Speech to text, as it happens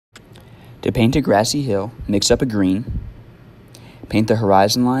To paint a grassy hill, mix up a green, paint the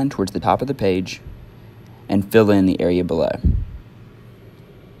horizon line towards the top of the page, and fill in the area below.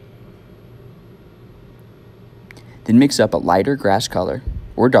 Then mix up a lighter grass color,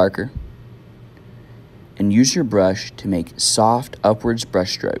 or darker, and use your brush to make soft upwards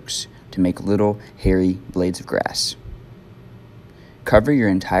brush strokes to make little hairy blades of grass. Cover your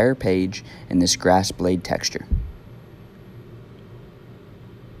entire page in this grass blade texture.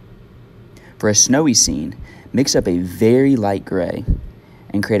 For a snowy scene, mix up a very light gray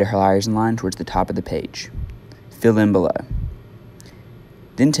and create a horizon line towards the top of the page. Fill in below.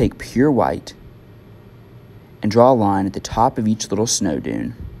 Then take pure white and draw a line at the top of each little snow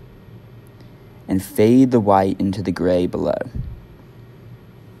dune and fade the white into the gray below.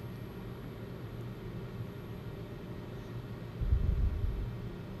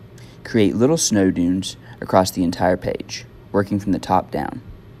 Create little snow dunes across the entire page, working from the top down.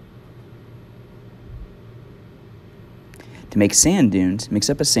 To make sand dunes, mix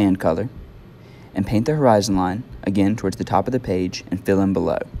up a sand color and paint the horizon line, again towards the top of the page, and fill in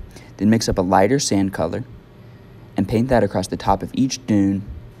below. Then mix up a lighter sand color and paint that across the top of each dune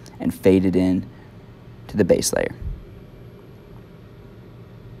and fade it in to the base layer.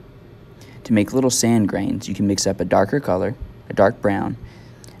 To make little sand grains, you can mix up a darker color, a dark brown,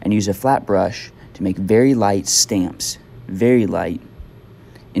 and use a flat brush to make very light stamps, very light,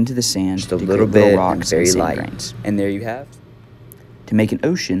 into the sand. Just a little bit rocks and very and sand light. grains. And there you have. To make an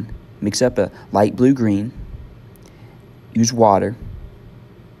ocean, mix up a light blue-green, use water,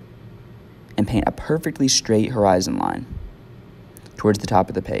 and paint a perfectly straight horizon line towards the top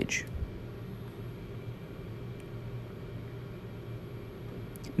of the page.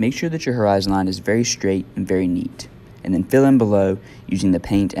 Make sure that your horizon line is very straight and very neat, and then fill in below using the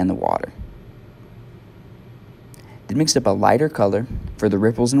paint and the water. Then mix up a lighter color for the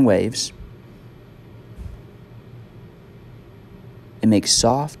ripples and waves, and make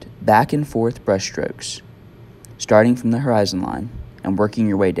soft back and forth brush strokes, starting from the horizon line and working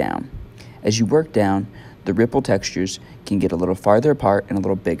your way down. As you work down, the ripple textures can get a little farther apart and a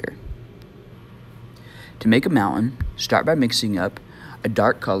little bigger. To make a mountain, start by mixing up a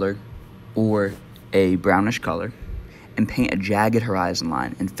dark color or a brownish color and paint a jagged horizon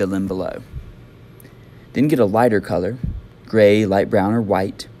line and fill in below. Then get a lighter color, gray, light brown, or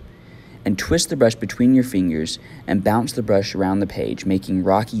white, and twist the brush between your fingers and bounce the brush around the page, making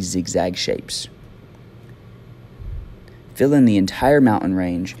rocky zigzag shapes. Fill in the entire mountain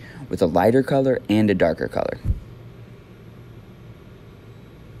range with a lighter color and a darker color.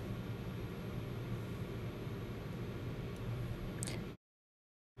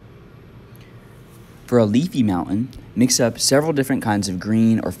 For a leafy mountain, mix up several different kinds of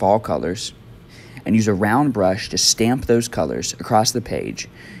green or fall colors and use a round brush to stamp those colors across the page,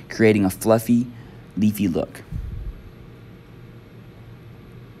 creating a fluffy, leafy look.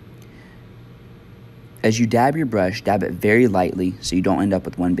 As you dab your brush, dab it very lightly so you don't end up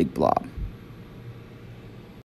with one big blob.